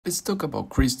Let's talk about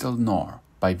Crystal Noir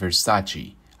by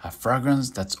Versace, a fragrance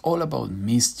that's all about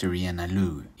mystery and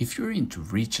allure. If you're into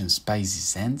rich and spicy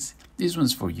scents, this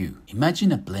one's for you.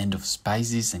 Imagine a blend of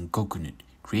spices and coconut,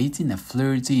 creating a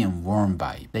flirty and warm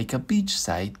vibe, like a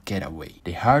beachside getaway.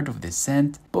 The heart of the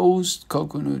scent boasts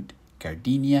coconut,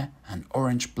 gardenia, and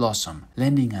orange blossom,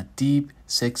 lending a deep,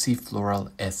 sexy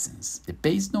floral essence. The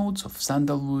base notes of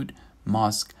sandalwood,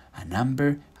 musk, and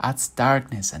amber adds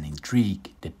darkness and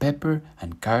intrigue. The pepper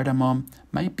and cardamom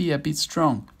might be a bit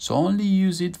strong, so only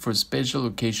use it for special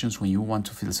occasions when you want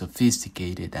to feel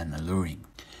sophisticated and alluring.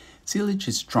 Silage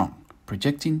is strong,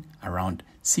 projecting around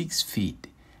 6 feet,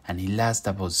 and it lasts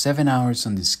about 7 hours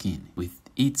on the skin. With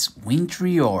its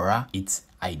wintry aura, it's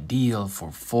ideal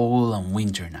for fall and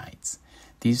winter nights.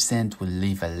 This scent will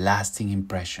leave a lasting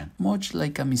impression, much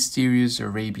like a mysterious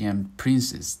Arabian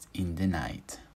princess in the night.